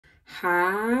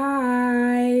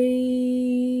Hi.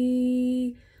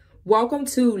 Welcome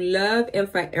to Love and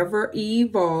Forever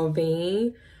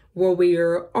Evolving, where we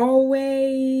are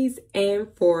always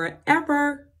and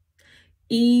forever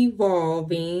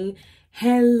evolving.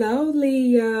 Hello,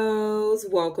 Leos.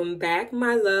 Welcome back,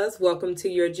 my loves. Welcome to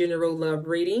your general love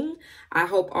reading. I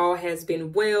hope all has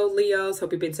been well, Leos.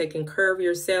 Hope you've been taking care of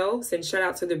yourselves. And shout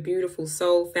out to the beautiful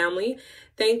soul family.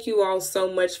 Thank you all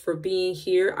so much for being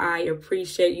here. I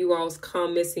appreciate you all's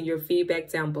comments and your feedback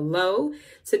down below.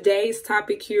 Today's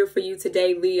topic here for you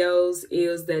today, Leos,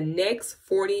 is the next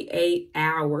 48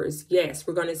 hours. Yes,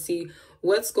 we're going to see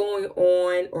what's going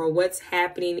on or what's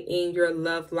happening in your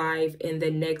love life in the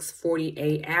next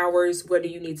 48 hours. What do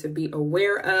you need to be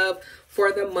aware of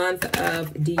for the month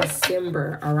of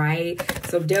December? All right.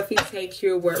 So definitely take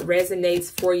here what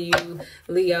resonates for you,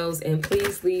 Leos, and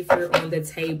please leave here on the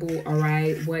table. All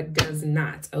right. What does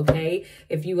not. Okay.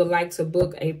 If you would like to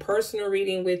book a personal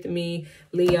reading with me,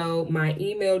 Leo, my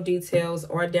email details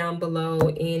are down below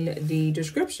in the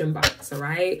description box. All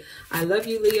right. I love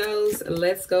you, Leos.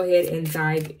 Let's go ahead and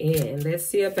dive in. Let's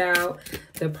see about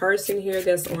the person here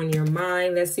that's on your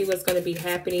mind. Let's see what's going to be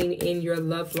happening in your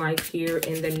love life here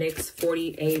in the next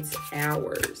 48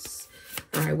 hours.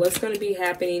 All right, what's going to be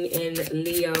happening in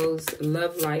Leo's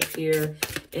love life here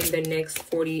in the next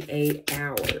 48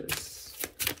 hours?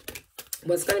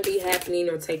 What's going to be happening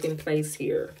or taking place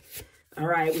here? All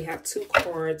right, we have two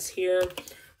cards here.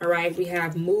 All right, we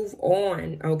have move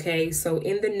on. Okay, so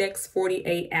in the next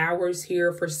 48 hours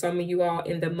here, for some of you all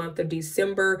in the month of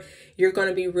December, you're going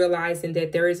to be realizing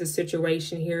that there is a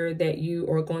situation here that you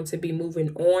are going to be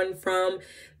moving on from.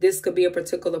 This could be a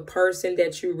particular person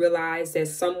that you realize that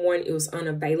someone is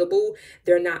unavailable.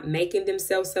 They're not making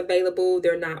themselves available.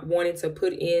 They're not wanting to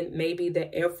put in maybe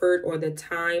the effort or the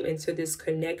time into this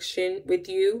connection with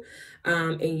you.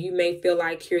 And you may feel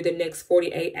like here the next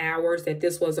 48 hours that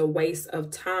this was a waste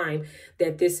of time,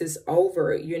 that this is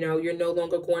over. You know, you're no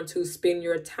longer going to spend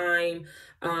your time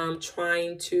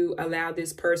trying to allow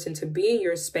this person to be in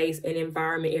your space and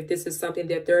environment if this is something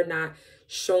that they're not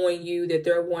showing you that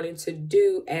they're wanting to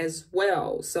do as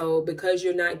well. So because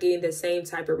you're not getting the same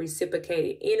type of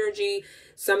reciprocated energy,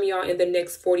 some of y'all in the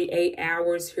next 48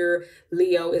 hours here,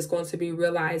 Leo, is going to be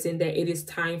realizing that it is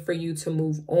time for you to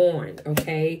move on.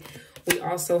 Okay. We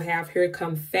also have here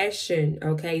confession.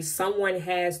 Okay. Someone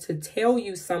has to tell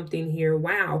you something here.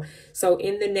 Wow. So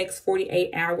in the next 48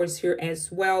 hours here as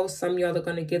well, some of y'all are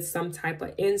going to get some type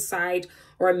of insight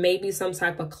or maybe some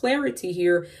type of clarity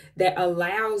here that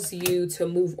allows you to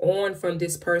move on from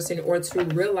this person or to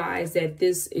realize that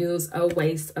this is a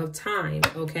waste of time.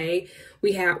 Okay.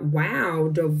 We have, wow,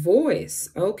 divorce.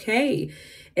 Okay.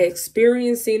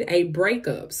 Experiencing a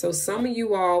breakup. So some of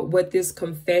you all, what this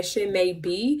confession may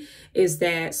be is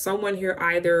that someone here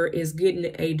either is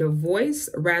getting a divorce,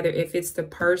 rather if it's the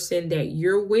person that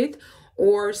you're with,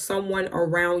 or someone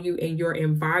around you in your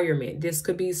environment. This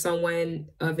could be someone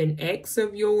of an ex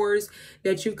of yours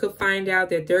that you could find out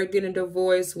that they're getting a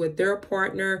divorce with their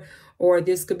partner. Or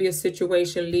this could be a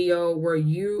situation, Leo, where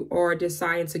you are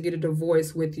deciding to get a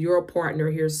divorce with your partner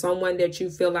here. Someone that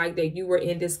you feel like that you were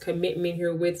in this commitment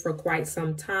here with for quite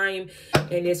some time,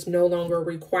 and it's no longer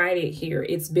required here.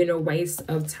 It's been a waste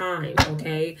of time,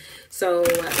 okay? So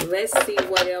let's see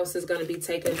what else is going to be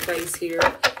taking place here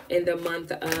in the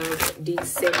month of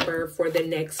December for the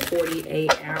next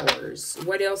 48 hours.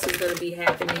 What else is going to be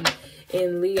happening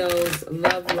in Leo's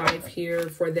love life here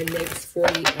for the next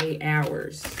 48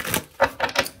 hours?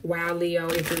 Wow, Leo,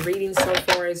 if your reading so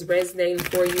far is resonating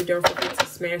for you, don't forget to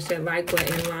smash that like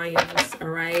button, Lions. All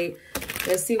right.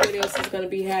 Let's see what else is going to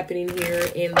be happening here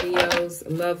in Leo's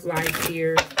love life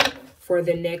here for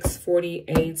the next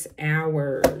 48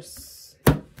 hours.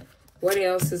 What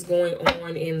else is going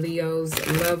on in Leo's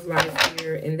love life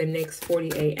here in the next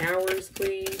 48 hours,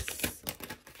 please?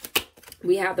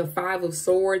 We have the 5 of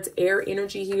Swords, air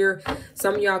energy here.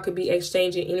 Some of y'all could be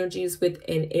exchanging energies with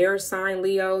an air sign,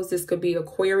 Leos. This could be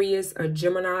Aquarius, a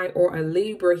Gemini, or a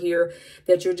Libra here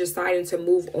that you're deciding to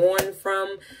move on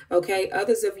from. Okay,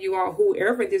 others of you all,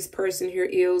 whoever this person here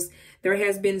is, there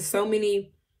has been so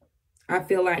many, I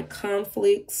feel like,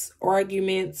 conflicts,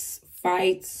 arguments,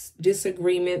 fights,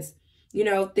 disagreements, you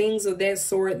know, things of that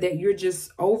sort that you're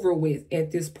just over with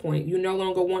at this point. You no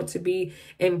longer want to be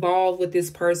involved with this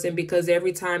person because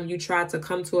every time you try to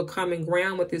come to a common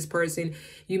ground with this person,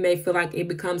 you may feel like it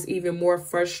becomes even more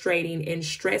frustrating and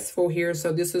stressful here.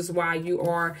 So this is why you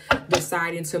are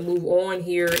deciding to move on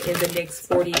here in the next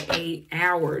 48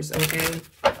 hours. Okay,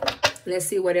 let's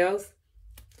see what else.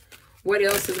 What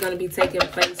else is going to be taking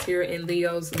place here in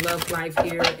Leo's love life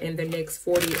here in the next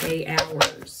 48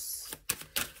 hours?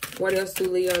 What else do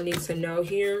Leo need to know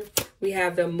here? We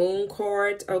have the Moon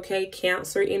card, okay?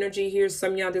 Cancer energy here.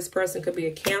 Some of y'all, this person could be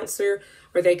a Cancer,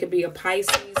 or they could be a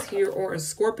Pisces here, or a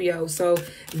Scorpio. So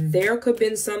there could have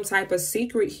been some type of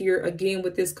secret here, again,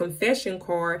 with this confession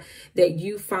card that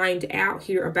you find out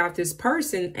here about this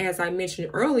person, as I mentioned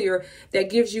earlier,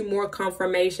 that gives you more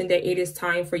confirmation that it is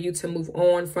time for you to move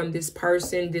on from this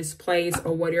person, this place,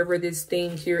 or whatever this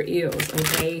thing here is,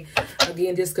 okay?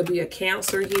 Again, this could be a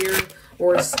Cancer here,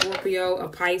 or a Scorpio, a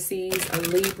Pisces, a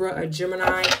Libra, a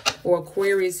Gemini, or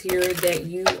Aquarius here, that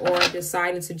you are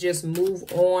deciding to just move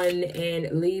on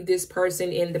and leave this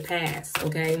person in the past,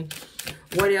 okay?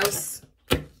 What else?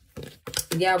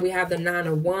 Yeah, we have the Nine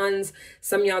of Wands.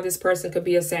 Some of y'all, this person could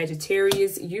be a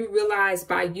Sagittarius. You realize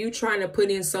by you trying to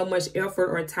put in so much effort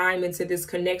or time into this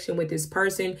connection with this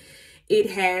person,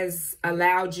 it has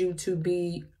allowed you to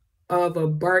be of a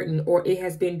burden, or it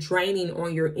has been draining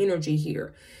on your energy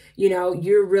here. You know,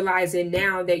 you're realizing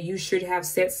now that you should have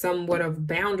set somewhat of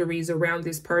boundaries around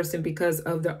this person because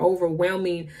of the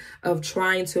overwhelming of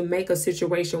trying to make a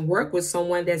situation work with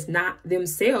someone that's not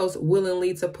themselves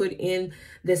willingly to put in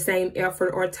the same effort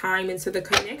or time into the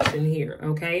connection here,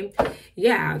 okay?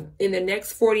 Yeah, in the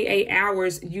next 48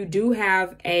 hours, you do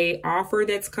have a offer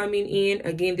that's coming in.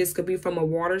 Again, this could be from a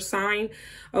water sign,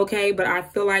 okay? But I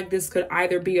feel like this could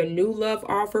either be a new love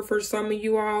offer for some of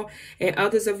you all, and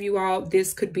others of you all,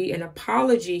 this could be an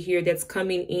apology here that's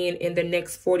coming in the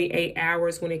next 48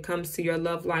 hours when it comes to your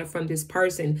love life from this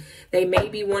person. They may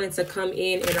be wanting to come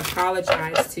in and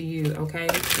apologize to you, okay?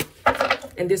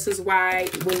 And this is why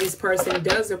when this person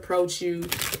does approach you,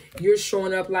 you're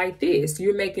showing up like this.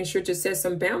 You're making sure to set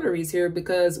some boundaries here,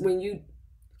 because when you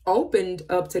opened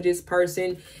up to this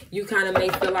person, you kind of may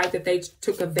feel like that they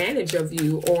took advantage of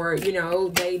you, or, you know,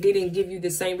 they didn't give you the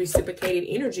same reciprocated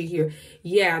energy here.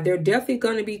 Yeah, they're definitely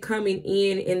going to be coming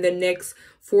in the next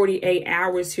 48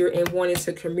 hours here and wanting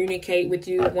to communicate with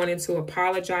you, wanting to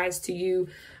apologize to you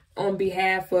on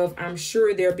behalf of, I'm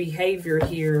sure, their behavior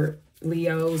here,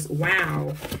 Leos.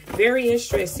 Wow. Very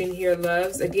interesting here,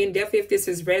 loves. Again, definitely if this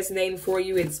is resonating for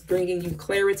you, it's bringing you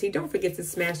clarity. Don't forget to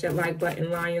smash that like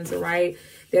button, Lions, all right?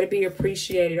 That'd be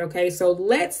appreciated, okay? So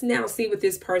let's now see what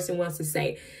this person wants to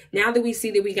say. Now that we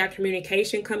see that we got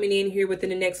communication coming in here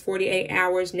within the next 48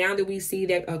 hours, now that we see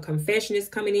that a confession is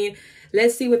coming in,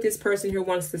 let's see what this person here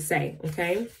wants to say,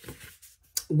 okay?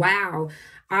 Wow.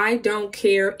 I don't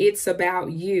care. It's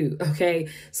about you. Okay.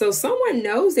 So someone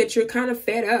knows that you're kind of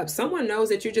fed up. Someone knows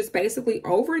that you're just basically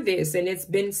over this, and it's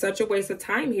been such a waste of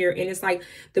time here. And it's like,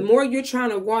 the more you're trying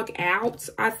to walk out,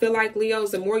 I feel like,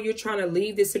 Leos, the more you're trying to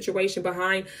leave this situation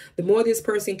behind, the more this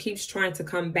person keeps trying to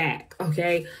come back.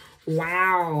 Okay.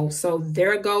 Wow. So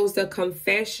there goes the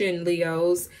confession,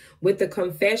 Leos. With the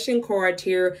confession card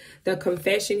here, the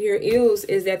confession here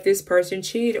is that this person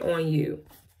cheated on you,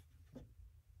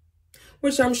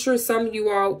 which I'm sure some of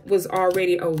you all was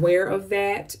already aware of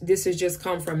that. This is just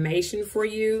confirmation for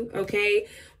you, okay?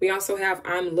 We also have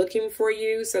I'm looking for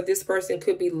you. So this person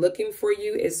could be looking for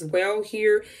you as well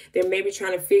here. They're maybe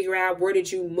trying to figure out, where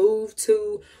did you move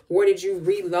to? Where did you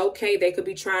relocate? They could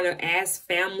be trying to ask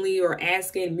family or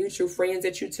asking mutual friends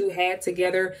that you two had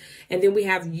together. And then we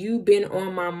have you been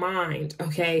on my mind,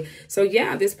 okay? So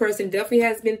yeah, this person definitely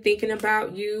has been thinking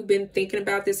about you, been thinking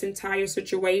about this entire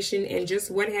situation and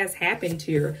just what has happened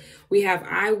here. We have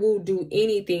I will do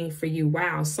anything for you.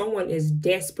 Wow, someone is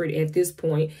desperate at this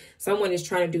point. Someone is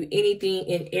trying to do anything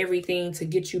and everything to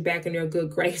get you back in their good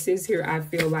graces here, I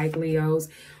feel like, Leos.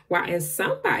 Wow, and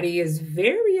somebody is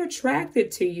very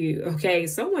attracted to you, okay?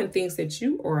 Someone thinks that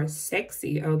you are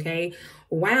sexy, okay?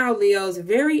 Wow, Leos,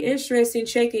 very interesting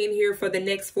check-in here for the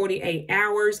next 48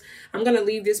 hours. I'm going to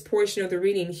leave this portion of the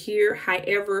reading here.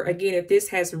 However, again, if this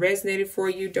has resonated for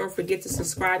you, don't forget to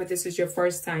subscribe if this is your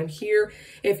first time here.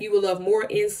 If you would love more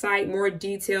insight, more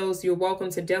details, you're welcome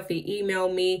to definitely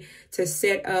email me to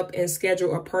set up and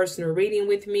schedule a personal reading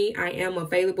with me. I am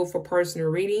available for personal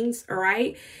readings, all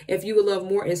right? If you would love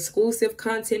more exclusive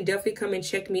content, definitely come and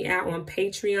check me out on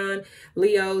Patreon.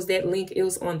 Leos, that link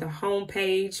is on the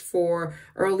homepage for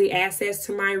early access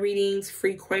to my readings,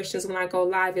 free questions when I go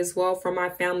live as well for my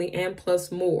family, and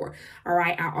plus more. All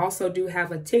right. I also do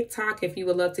have a TikTok if you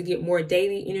would love to get more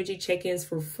daily energy check-ins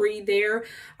for free there.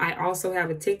 I also have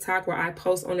a TikTok where I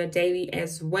post on a daily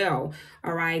as well.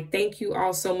 All right. Thank you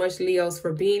all so much, Leos,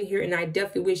 for being here. And I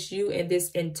definitely wish you and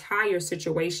this entire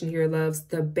situation here, loves,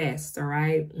 the best. All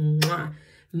right. Mwah.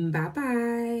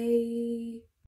 Bye-bye.